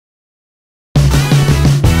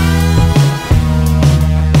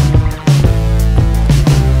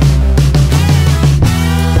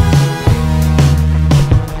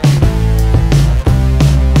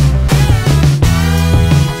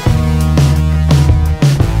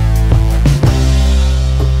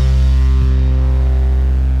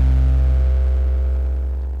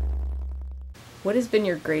has been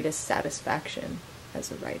your greatest satisfaction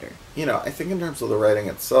as a writer? You know, I think in terms of the writing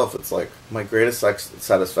itself, it's like my greatest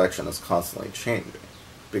satisfaction is constantly changing.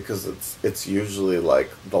 Because it's usually like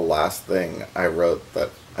the last thing I wrote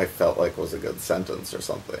that I felt like was a good sentence or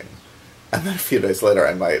something. And then a few days later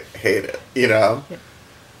I might hate it, you know?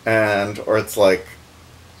 Yeah. Or it's like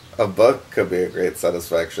a book could be a great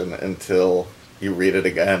satisfaction until you read it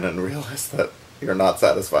again and realize that you're not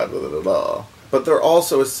satisfied with it at all. But there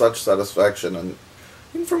also is such satisfaction, and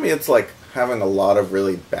for me it's like having a lot of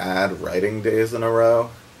really bad writing days in a row,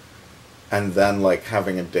 and then like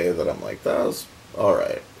having a day that I'm like, that was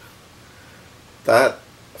alright. That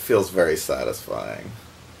feels very satisfying.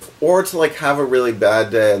 Or to like have a really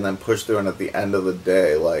bad day and then push through, and at the end of the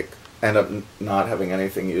day like end up not having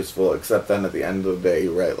anything useful, except then at the end of the day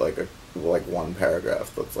you write like one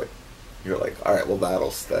paragraph that's like, you're like, alright, well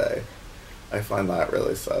that'll stay. I find that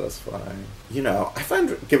really satisfying. You know, I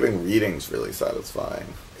find giving readings really satisfying.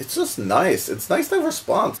 It's just nice. It's nice to have a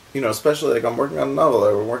response. You know, especially like I'm working on a novel that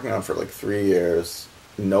I've been working on for like 3 years.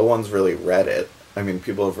 No one's really read it. I mean,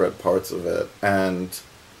 people have read parts of it. And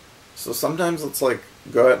so sometimes it's like,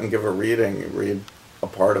 go out and give a reading, you read a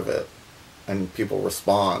part of it, and people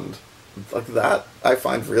respond. Like that, I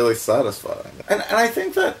find really satisfying. And I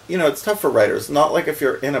think that, you know, it's tough for writers. Not like if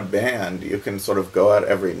you're in a band, you can sort of go out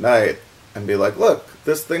every night and be like, look,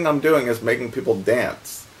 this thing I'm doing is making people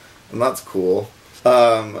dance. And that's cool.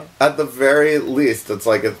 At the very least, it's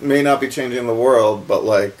like, it may not be changing the world, but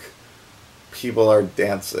like, people are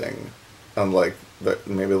dancing. And like,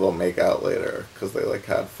 maybe they'll make out later, because they like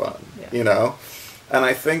had fun, you know? And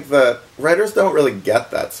I think that writers don't really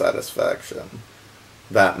get that satisfaction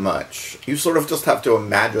that much. You sort of just have to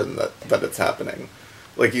imagine that it's happening.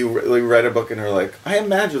 Like, you really write a book and you're like, I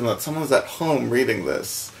imagine that someone's at home reading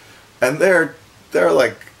this, and they're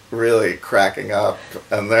like really cracking up,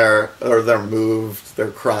 and they're moved,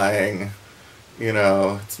 they're crying, you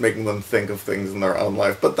know, it's making them think of things in their own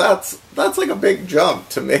life. But that's like a big jump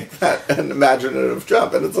to make that an imaginative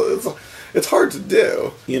jump, and it's hard to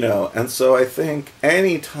do, you know. And so I think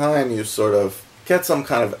any time you sort of get some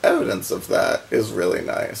kind of evidence of that is really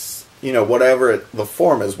nice. You know, whatever the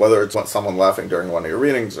form is, whether it's someone laughing during one of your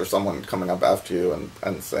readings, or someone coming up after you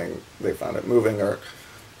and saying they found it moving, or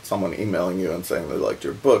someone emailing you and saying they liked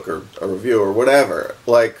your book, or a review, or whatever.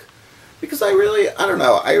 Like, because I don't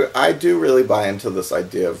know, I do really buy into this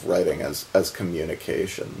idea of writing as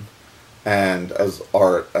communication, and as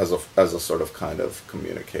art as a sort of kind of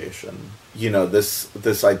communication. You know,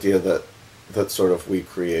 this idea that sort of we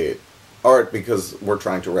create art because we're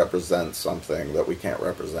trying to represent something that we can't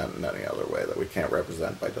represent in any other way, that we can't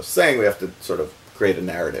represent by just saying. We have to sort of create a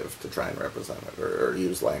narrative to try and represent it, or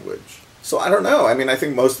use language. So I don't know. I mean, I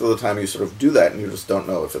think most of the time you sort of do that and you just don't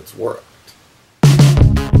know if it's worked.